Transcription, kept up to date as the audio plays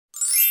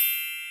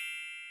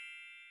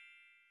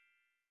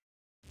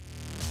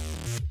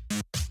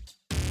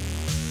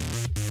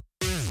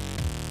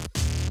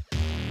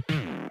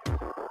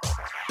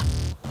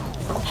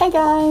Hey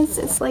guys,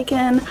 it's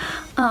Lakin.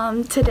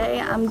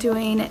 Today I'm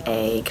doing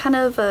a kind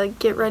of a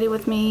get ready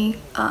with me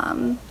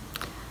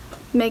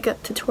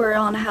makeup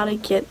tutorial on how to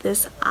get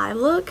this eye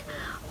look.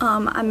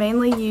 I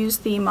mainly use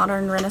the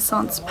Modern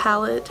Renaissance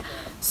palette,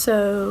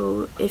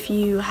 so if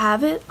you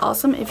have it,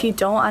 awesome. If you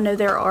don't, I know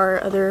there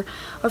are other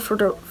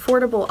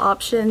affordable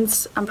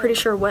options. I'm pretty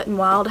sure Wet n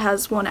Wild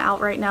has one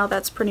out right now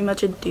that's pretty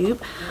much a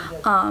dupe.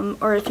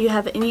 Or if you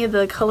have any of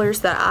the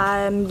colors that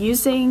I'm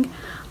using,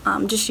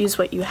 just use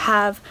what you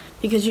have,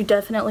 because you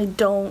definitely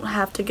don't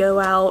have to go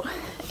out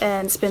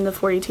and spend the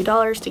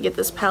 $42 to get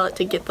this palette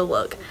to get the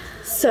look.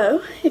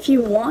 So if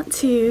you want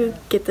to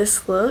get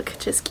this look,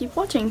 just keep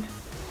watching.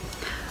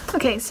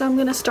 Okay, so I'm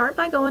going to start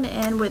by going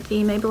in with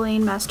the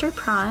Maybelline Master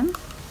Prime.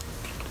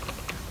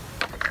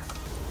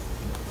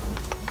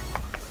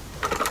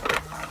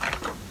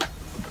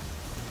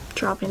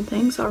 Dropping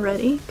things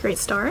already, great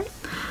start.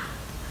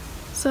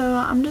 So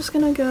I'm just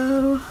going to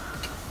go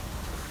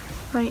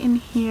right in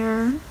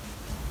here,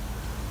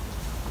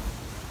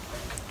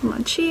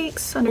 my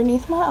cheeks,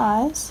 underneath my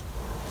eyes.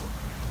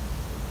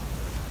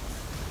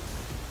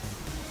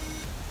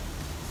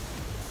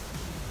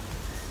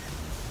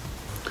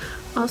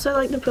 Also, I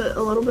like to put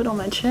a little bit on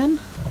my chin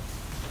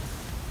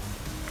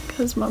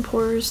because my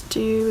pores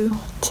do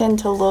tend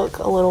to look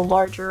a little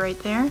larger right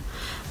there,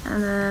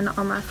 and then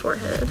on my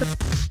forehead.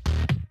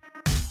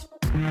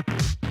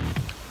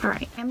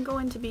 Alright, I'm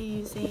going to be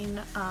using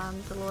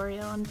the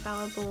L'Oreal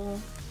Infallible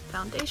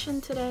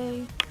foundation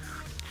today,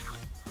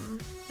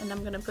 and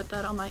I'm going to put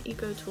that on my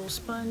Eco Tool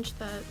sponge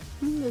that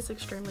is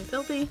extremely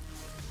filthy.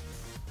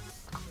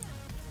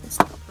 It's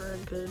not for a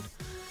good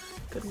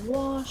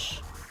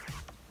wash,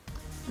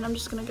 and I'm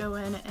just going to go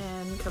in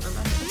and cover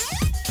my face.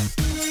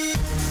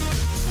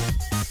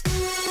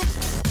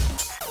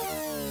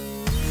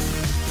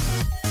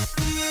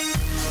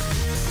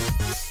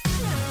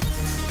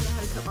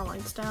 My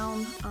lights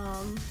down.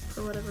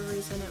 For whatever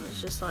reason it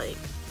was just like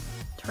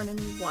turning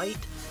white,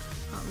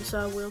 so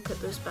I will put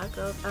this back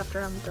up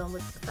after I'm done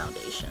with the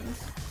foundation.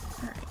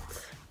 Alright,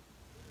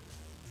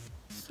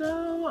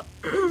 so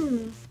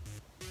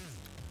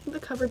the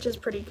coverage is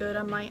pretty good.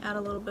 I might add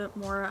a little bit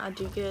more. I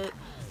do get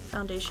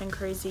foundation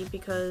crazy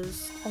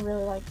because I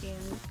really like being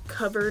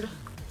covered.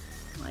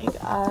 Like,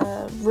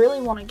 I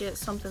really want to get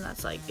something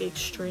that's like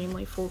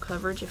extremely full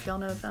coverage. If y'all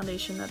know a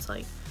foundation that's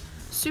like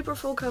super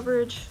full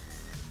coverage,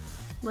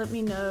 let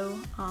me know,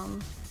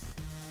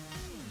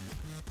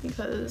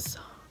 because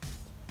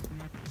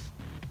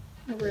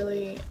I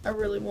really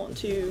want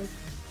to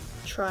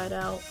try it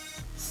out,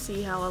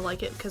 see how I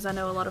like it, because I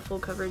know a lot of full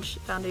coverage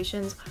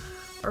foundations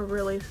are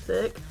really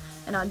thick,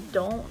 and I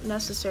don't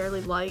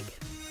necessarily like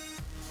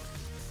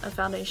a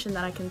foundation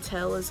that I can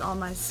tell is on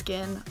my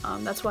skin.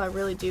 That's why I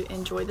really do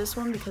enjoy this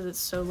one, because it's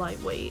so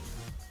lightweight.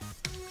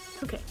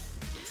 Okay.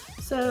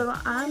 So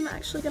I'm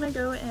actually going to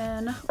go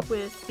in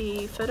with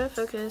the Photo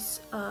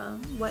Focus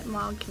Wet n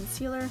Wild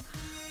Concealer.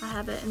 I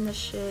have it in the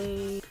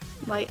shade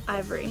Light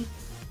Ivory.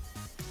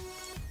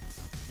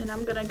 And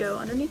I'm going to go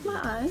underneath my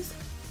eyes,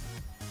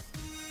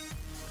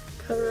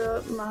 cover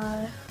up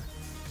my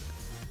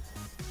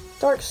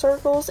dark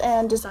circles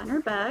and designer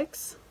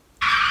bags.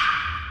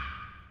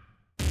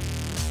 And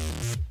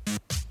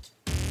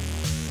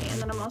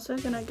then I'm also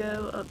going to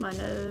go up my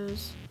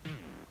nose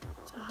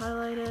to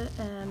highlight it,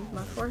 and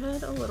my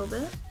forehead a little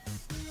bit,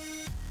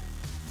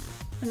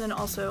 and then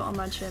also on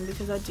my chin,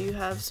 because I do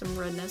have some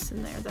redness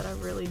in there that I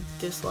really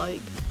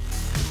dislike.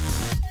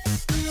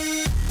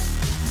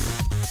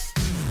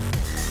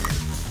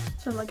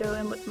 So I'm gonna go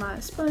in with my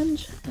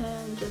sponge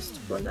and just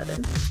blend that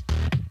in.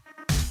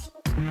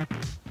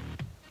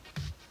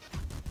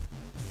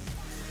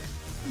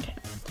 Okay.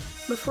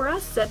 Before I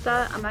set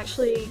that, I'm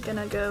actually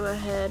gonna go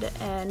ahead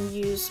and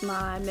use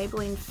my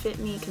Maybelline Fit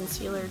Me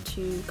Concealer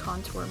to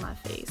contour my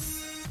face.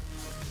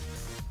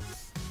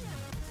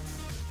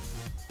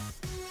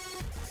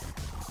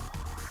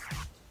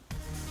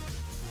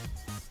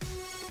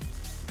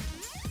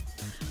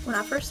 When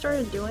I first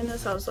started doing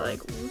this, I was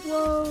like,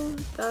 whoa,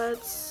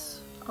 that's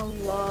a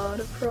lot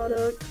of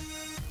product.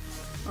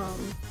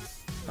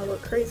 I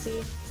look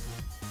crazy.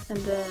 And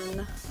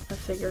then I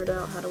figured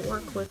out how to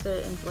work with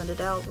it and blend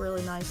it out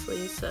really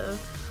nicely, so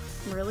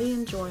I'm really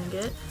enjoying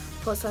it.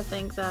 Plus, I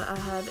think that I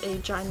have a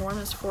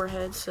ginormous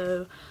forehead,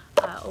 so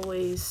I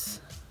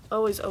always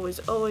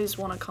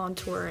want to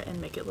contour it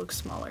and make it look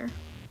smaller.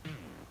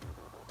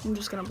 I'm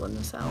just gonna blend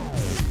this out.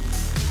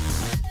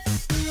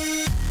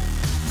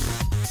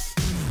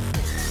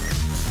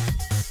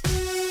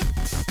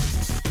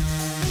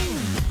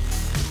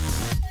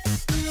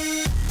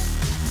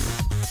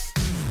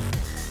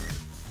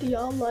 Do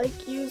y'all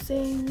like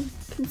using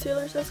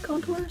concealers as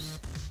contours?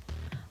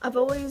 I've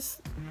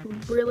always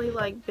really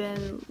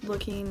been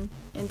looking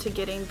into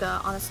getting the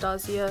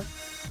Anastasia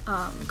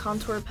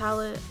contour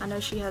palette. I know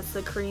she has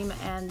the cream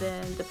and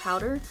then the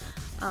powder.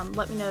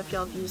 Let me know if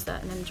y'all have used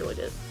that and enjoyed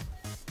it.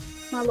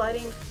 My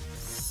lighting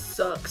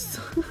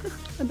sucks.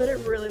 I bet it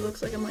really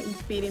looks like I'm like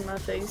beating my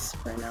face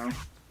right now.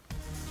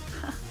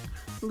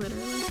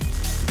 Literally.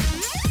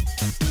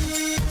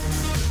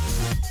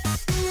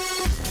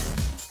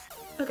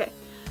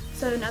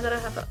 So now that I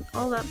have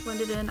all that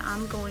blended in,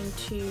 I'm going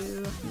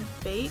to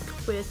bake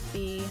with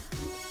the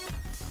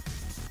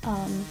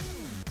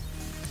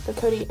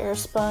Coty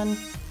Airspun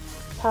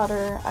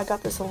powder. I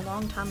got this a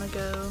long time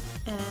ago,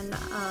 and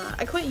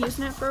I quit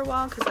using it for a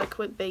while because I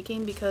quit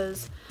baking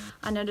because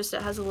I noticed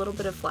it has a little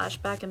bit of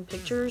flashback in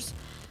pictures.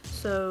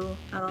 So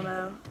I don't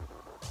know,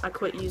 I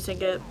quit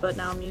using it, but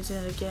now I'm using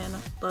it again.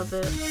 Love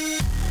it.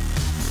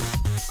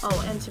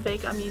 Oh, and to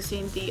bake I'm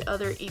using the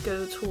other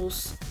Eco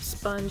Tools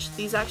sponge.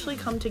 These actually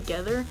come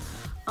together,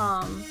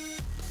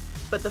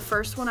 but the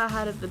first one I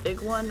had of the big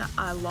one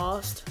I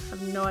lost. I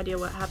have no idea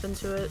what happened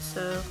to it,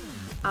 so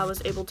I was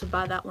able to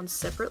buy that one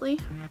separately.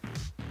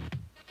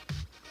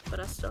 But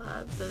I still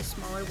have the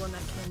smaller one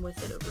that came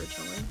with it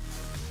originally.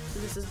 So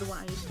this is the one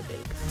I used to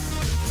bake.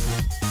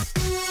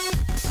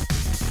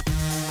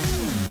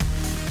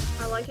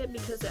 I like it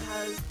because it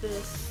has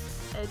this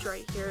edge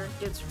right here. It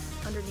gets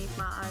underneath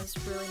my eyes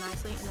really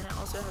nicely, and then it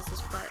also has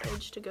this flat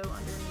edge to go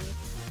underneath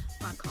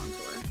my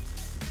contour.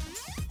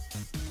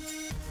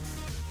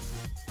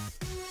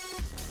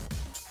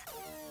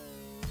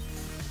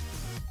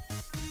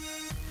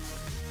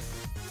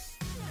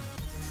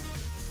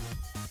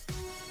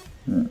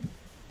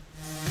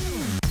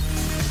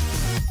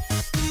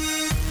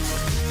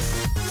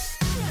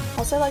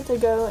 Also like to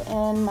go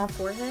in my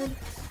forehead.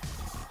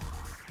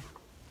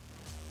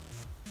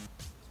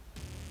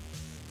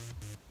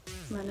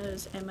 My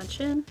nose and my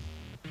chin.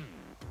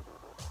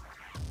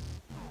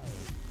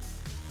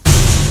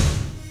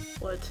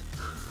 What?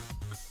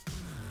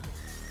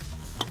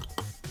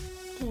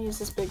 I'm gonna use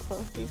this big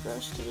fluffy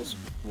brush to just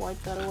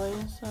wipe that away,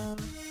 so.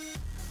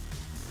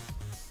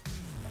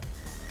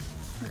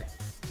 Okay.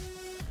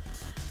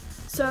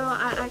 So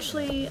I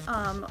actually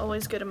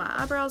always go to my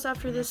eyebrows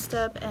after this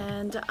step,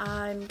 and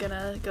I'm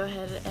gonna go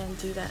ahead and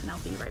do that, and I'll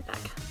be right back.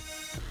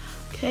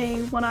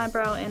 Okay, one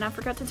eyebrow, and I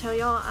forgot to tell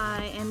y'all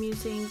I am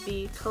using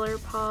the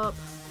ColourPop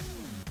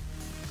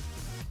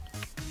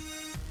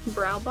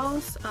Brow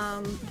Boss.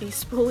 The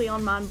spoolie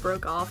on mine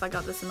broke off. I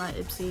got this in my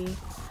Ipsy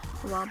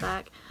a while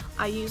back.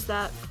 I use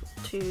that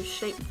to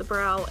shape the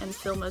brow and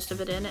fill most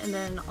of it in, and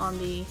then on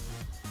the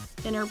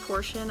inner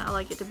portion I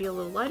like it to be a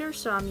little lighter,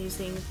 so I'm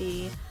using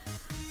the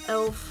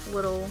e.l.f.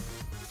 little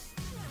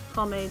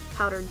pomade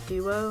powder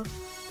duo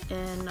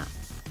in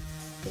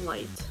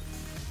light.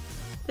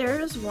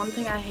 There is one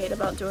thing I hate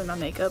about doing my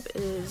makeup,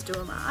 is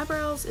doing my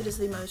eyebrows. It is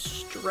the most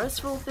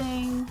stressful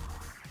thing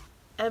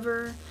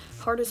ever.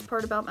 Hardest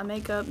part about my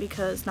makeup,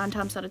 because 9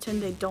 times out of 10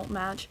 they don't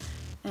match,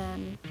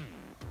 and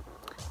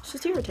it's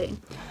just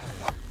irritating.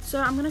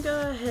 So I'm gonna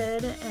go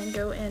ahead and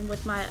go in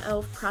with my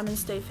e.l.f. Prime and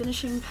Stay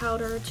Finishing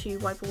Powder to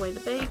wipe away the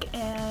bake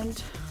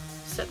and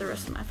set the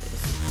rest of my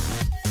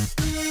face.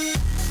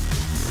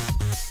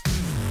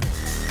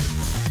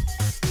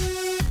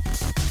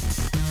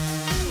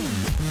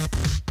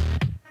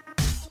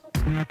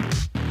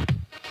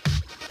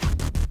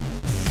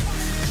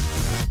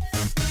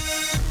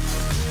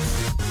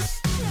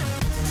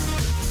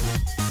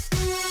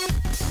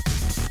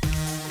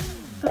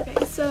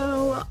 Okay,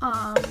 so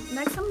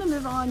next I'm going to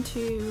move on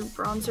to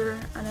bronzer.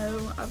 I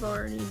know I've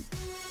already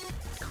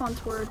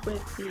contoured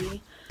with the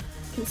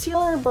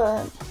concealer,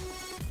 but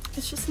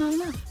it's just not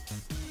enough.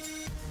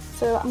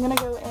 So I'm going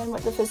to go in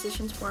with the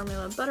Physicians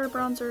Formula Butter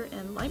Bronzer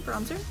and Light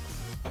Bronzer.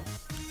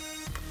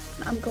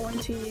 I'm going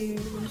to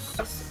use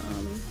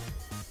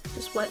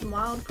this Wet n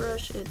Wild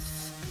brush.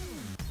 It's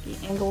the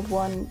angled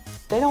one.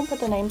 They don't put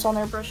the names on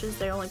their brushes,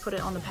 they only put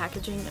it on the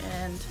packaging,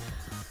 and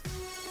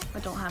I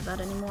don't have that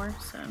anymore,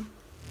 so.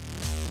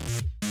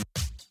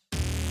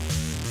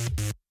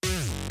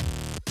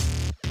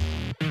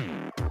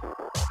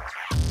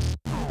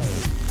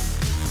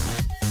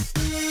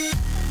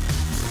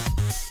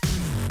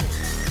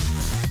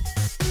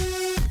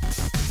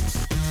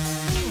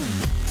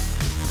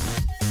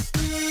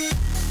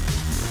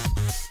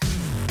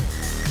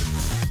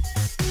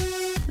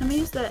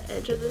 The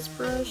edge of this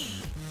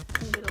brush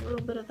and get a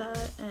little bit of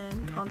that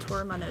and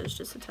contour my nose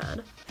just a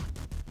tad.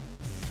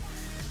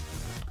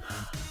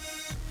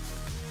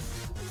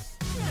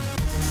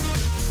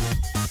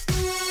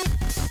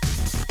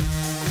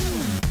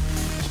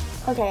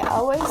 Okay, I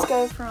always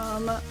go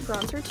from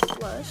bronzer to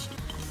blush,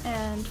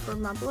 and for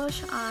my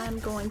blush I'm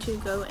going to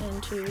go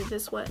into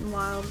this Wet n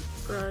Wild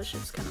brush.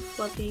 It's kind of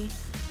fluffy.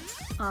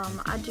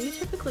 I do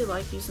typically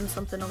like using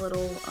something a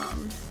little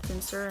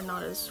denser and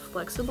not as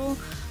flexible,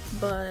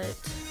 but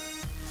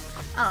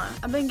I don't know,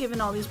 I've been giving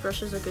all these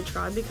brushes a good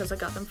try because I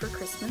got them for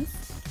Christmas.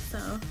 So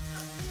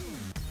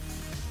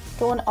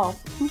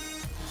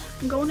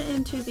I'm going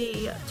into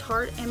the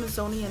Tarte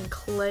Amazonian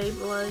Clay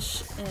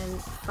blush in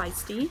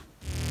Feisty.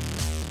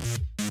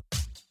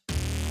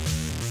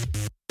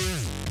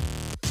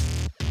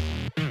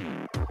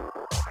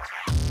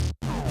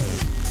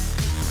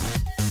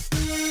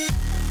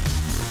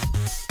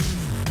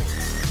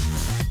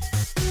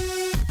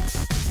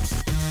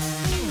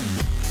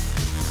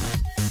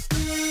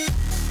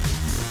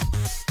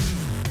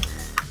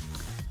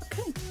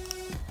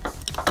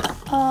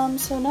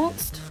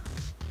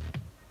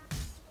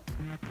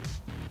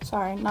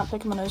 Sorry, not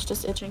picking my nose,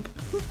 just itching.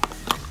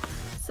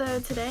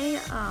 So today,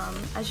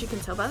 as you can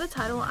tell by the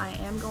title, I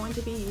am going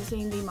to be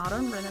using the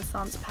Modern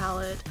Renaissance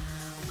palette.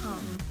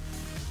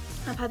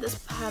 I've had this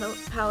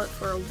palette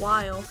for a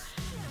while,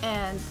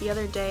 and the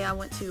other day I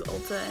went to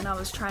Ulta and I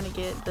was trying to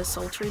get the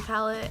Sultry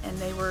palette, and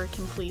they were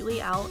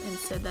completely out and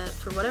said that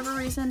for whatever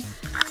reason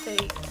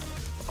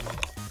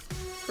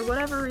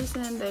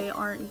they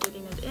aren't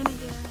getting it in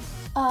again.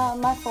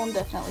 My phone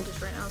definitely just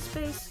ran out of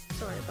space.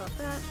 Sorry about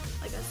that.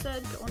 Like I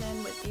said, going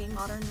in with the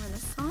Modern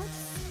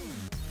Renaissance.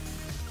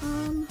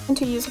 I'm going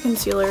to use a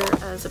concealer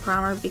as a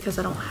primer because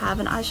I don't have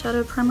an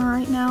eyeshadow primer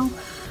right now.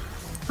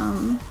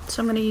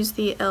 So I'm going to use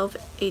the e.l.f.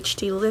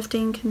 HD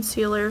Lifting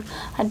Concealer.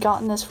 I'd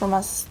gotten this for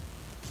my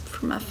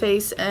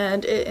face,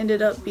 and it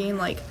ended up being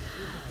like,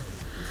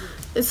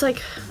 it's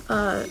like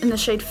in the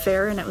shade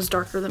Fair, and it was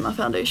darker than my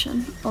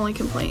foundation. Only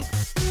complaint.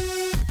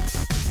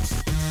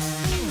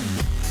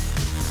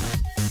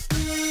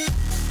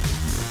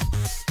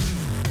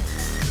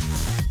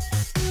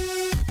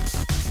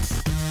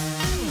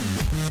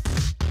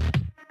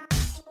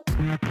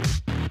 I'm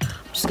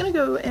just gonna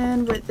go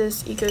in with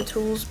this Eco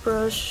Tools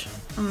brush.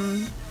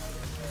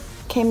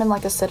 Came in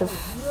like a set of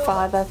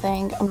 5, I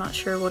think. I'm not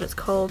sure what it's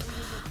called.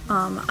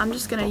 I'm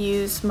just gonna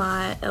use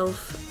my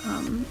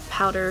e.l.f.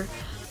 Powder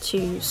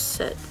to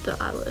set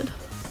the eyelid.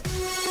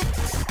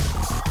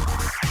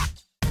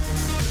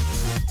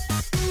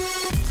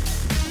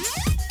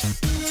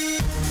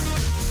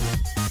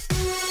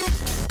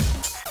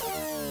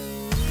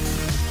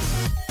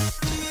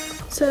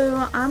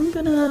 So I'm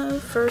gonna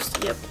first,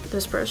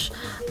 this brush.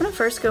 I'm gonna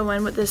first go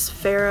in with this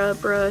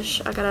Farrah brush.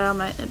 I got it out of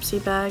my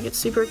Ipsy bag. It's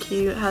super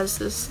cute. It has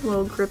this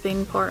little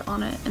gripping part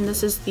on it, and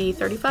this is the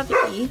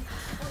 35E.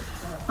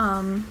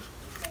 I'm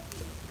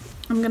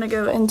gonna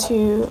go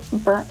into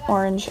Burnt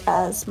Orange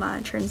as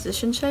my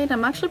transition shade.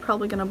 I'm actually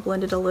probably gonna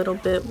blend it a little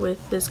bit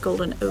with this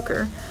Golden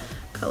Ochre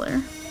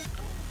color.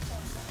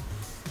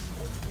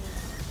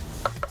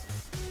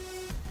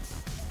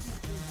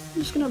 I'm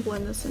just gonna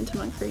blend this into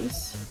my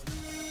crease.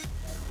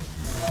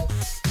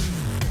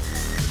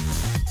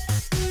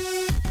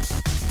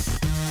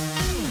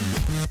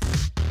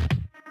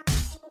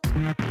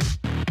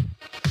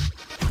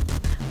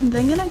 I'm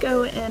then gonna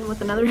go in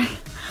with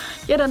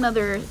yet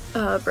another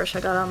brush I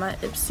got on my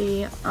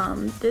Ipsy.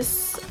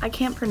 This, I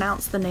can't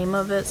pronounce the name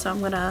of it, so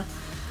I'm gonna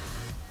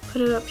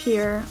put it up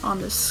here on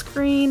the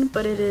screen,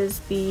 but it is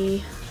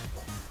the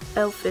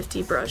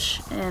L50 brush,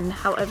 and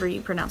however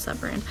you pronounce that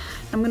brand.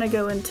 I'm gonna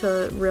go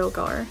into Real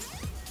Gar.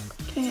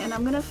 Okay, and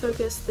I'm gonna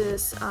focus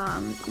this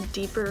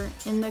deeper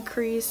in the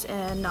crease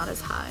and not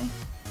as high.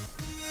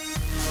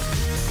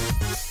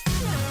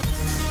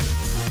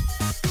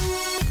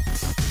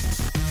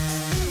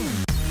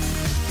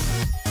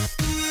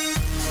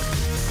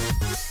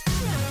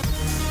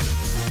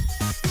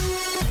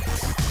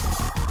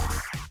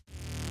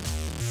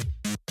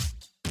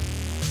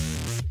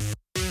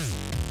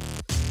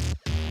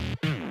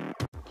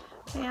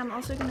 Okay, I'm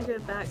also going to go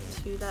back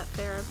to that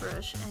Farrah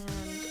brush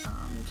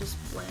and just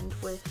blend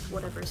with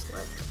whatever's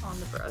left on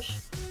the brush.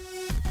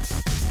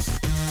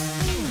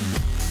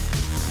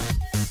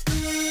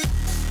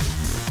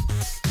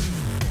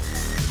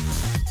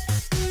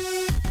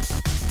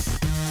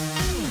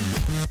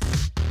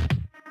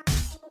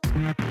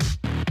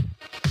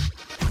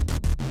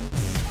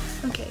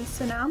 Okay,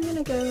 so now I'm going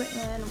to go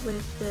in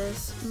with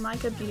this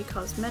Mica Beauty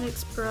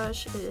Cosmetics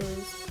brush. It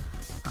is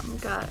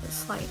got a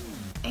slight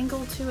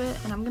angle to it,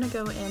 and I'm going to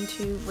go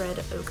into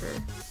Red Ochre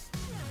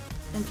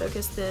and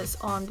focus this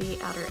on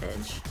the outer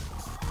edge.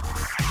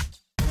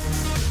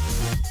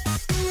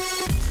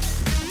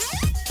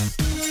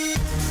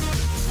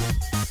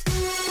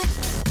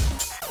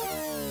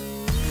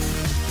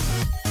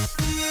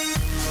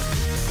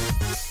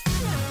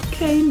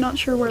 Okay, not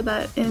sure where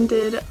that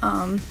ended.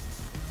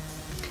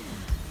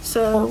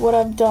 So what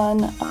I've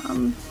done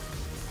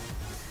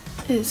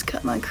is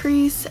cut my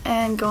crease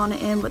and gone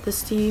in with the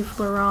Steve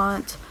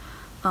Laurent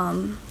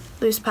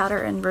loose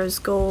powder in rose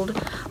gold.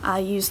 I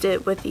used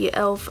it with the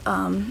e.l.f.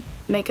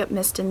 makeup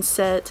mist and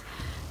set,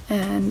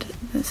 and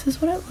this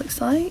is what it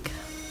looks like.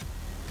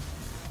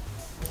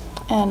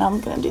 And I'm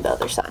gonna do the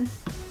other side.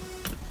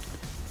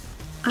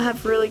 I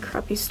have really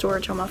crappy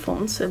storage on my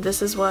phone, so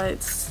this is why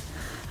it's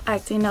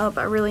acting up.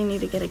 I really need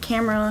to get a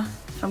camera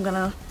if I'm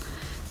gonna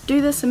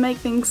do this and make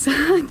things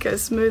go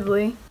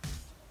smoothly,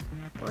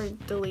 or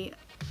delete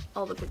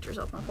all the pictures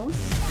off my phone.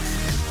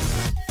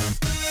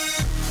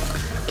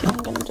 Okay, I'm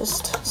gonna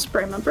just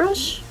spray my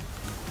brush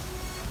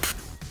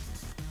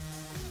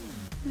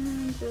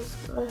and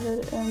just go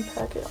ahead and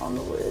pack it on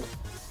the lid.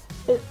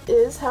 It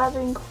is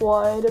having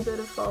quite a bit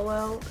of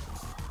fallout.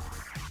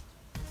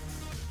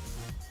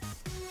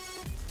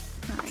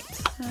 Alright,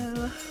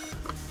 so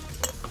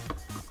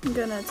I'm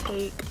gonna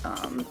take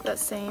that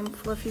same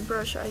fluffy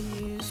brush I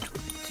used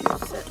to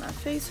set my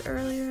face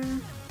earlier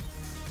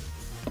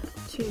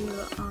to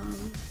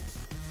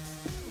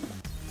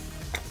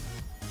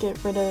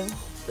get rid of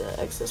the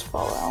excess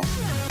fallout.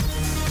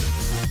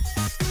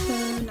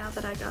 So now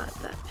that I got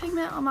that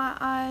pigment on my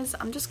eyes,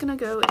 I'm just gonna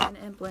go in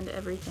and blend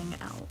everything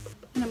out.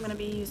 And I'm gonna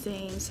be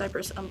using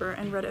Cypress Umber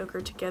and Red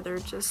Ochre together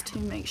just to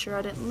make sure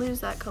I didn't lose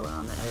that color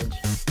on the edge.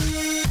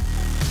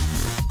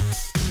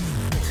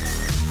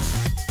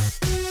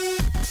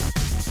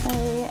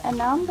 Okay, and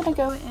now I'm gonna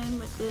go in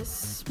with this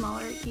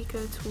smaller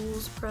Eco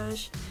Tools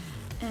brush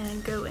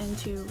and go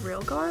into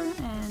Realgar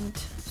and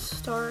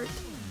start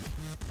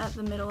at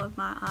the middle of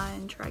my eye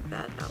and drag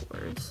that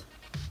outwards.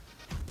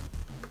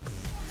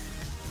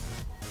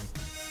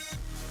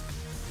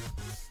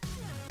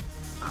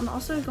 I'm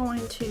also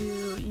going to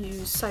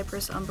use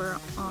Cypress Umber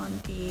on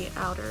the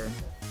outer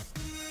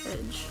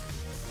edge.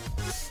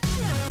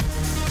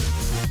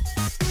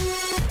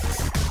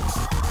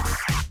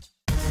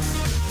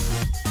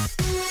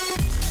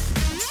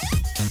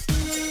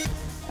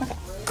 Okay.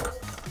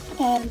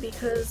 And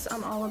because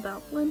I'm all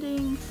about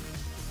blending,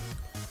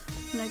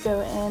 I'm going to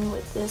go in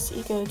with this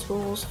Eco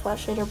Tools Flat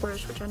Shader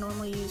brush, which I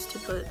normally use to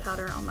put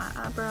powder on my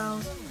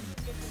eyebrows.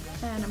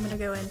 And I'm going to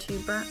go into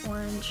Burnt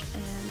Orange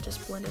and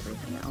just blend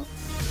everything out.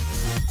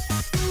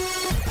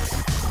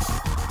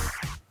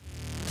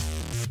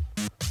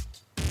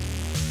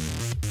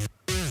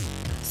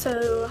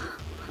 So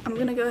I'm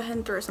going to go ahead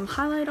and throw some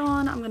highlight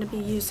on. I'm going to be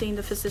using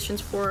the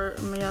Physicians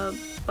Formula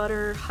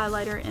Butter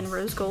Highlighter in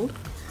Rose Gold.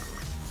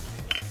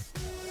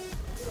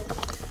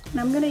 And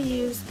I'm going to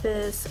use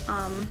this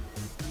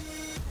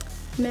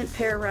Mint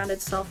Pear Rounded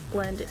Soft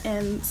Blend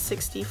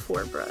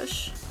M64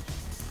 brush.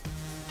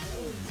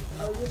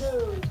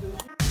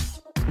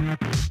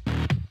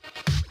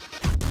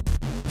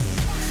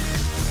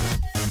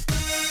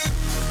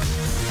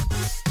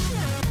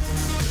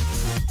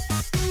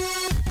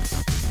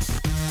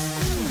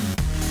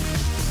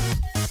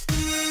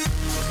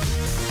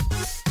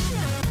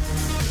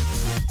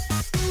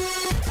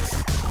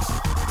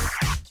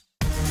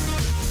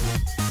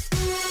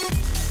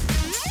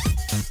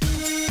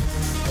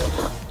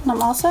 And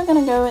I'm also going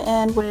to go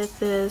in with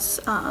this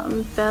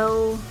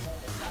Belle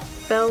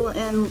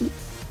and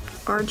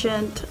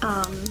Argent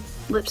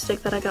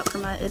lipstick that I got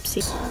from my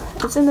Ipsy.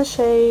 It's in the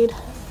shade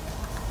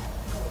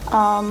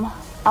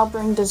I'll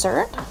Bring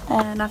Dessert,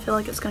 and I feel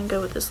like it's going to go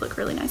with this look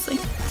really nicely.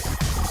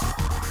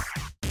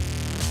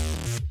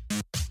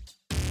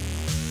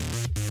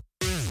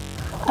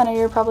 I know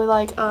you're probably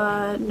like,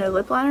 no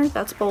lip liner,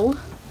 that's bold.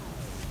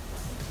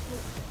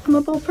 I'm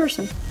a bold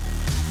person.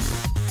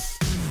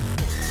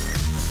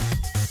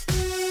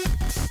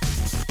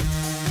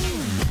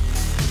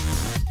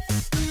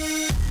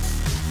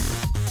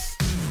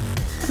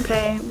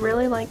 Okay,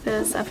 really like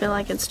this. I feel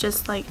like it's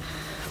just like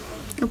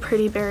a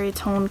pretty berry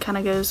tone, kind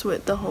of goes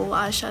with the whole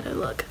eyeshadow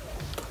look.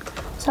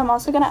 So I'm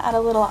also going to add a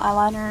little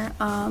eyeliner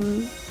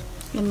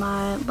in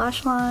my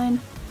lash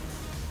line,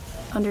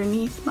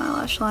 underneath my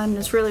lash line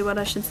is really what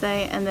I should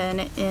say, and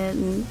then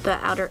in the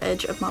outer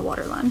edge of my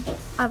waterline.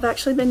 I've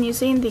actually been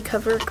using the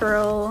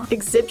Covergirl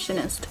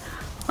Exhibitionist.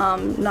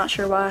 Not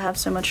sure why I have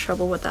so much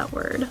trouble with that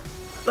word,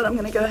 but I'm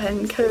going to go ahead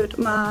and coat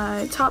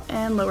my top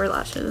and lower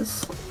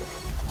lashes.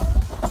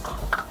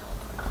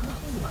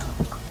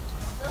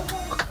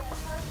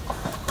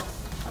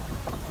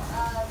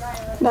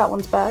 That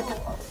one's back.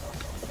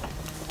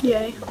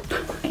 Yay.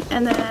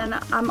 And then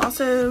I'm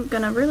also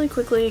gonna really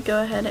quickly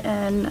go ahead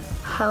and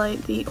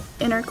highlight the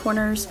inner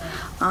corners,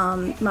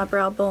 my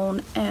brow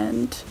bone,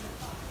 and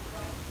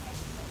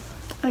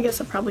I guess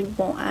I probably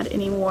won't add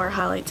any more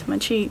highlight to my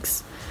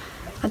cheeks.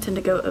 I tend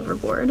to go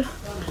overboard.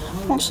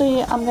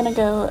 Actually, I'm gonna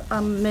go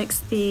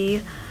mix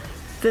the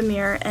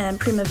Vermeer and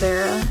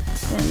Primavera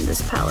in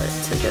this palette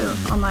to go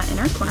on my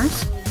inner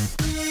corners.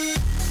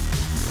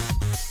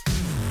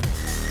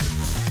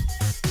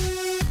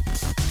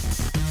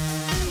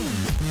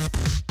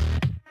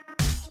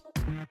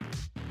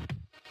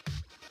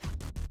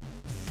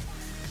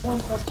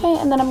 Okay,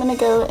 and then I'm going to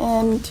go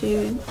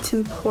into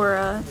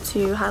Tempura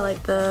to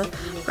highlight the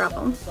brow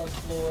bone.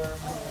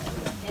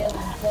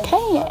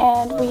 Okay,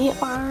 and we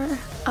are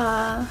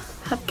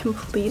have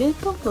completed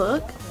the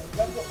look.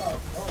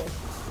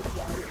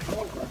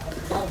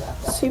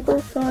 Super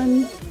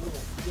fun,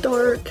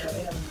 dark,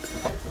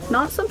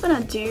 not something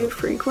I do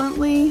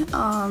frequently.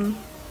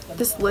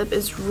 This lip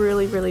is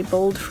really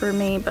bold for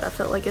me, but I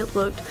felt like it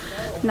looked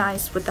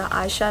nice with the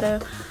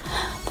eyeshadow.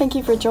 Thank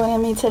you for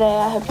joining me today.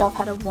 I hope y'all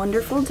have had a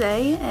wonderful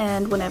day,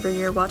 and whenever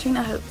you're watching,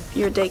 I hope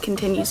your day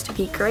continues to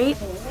be great.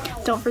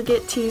 Don't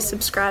forget to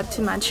subscribe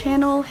to my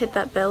channel, hit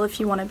that bell if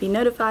you want to be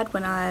notified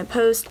when I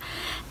post,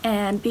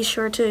 and be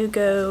sure to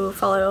go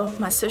follow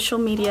my social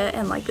media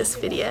and like this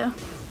video.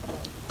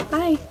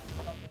 Bye!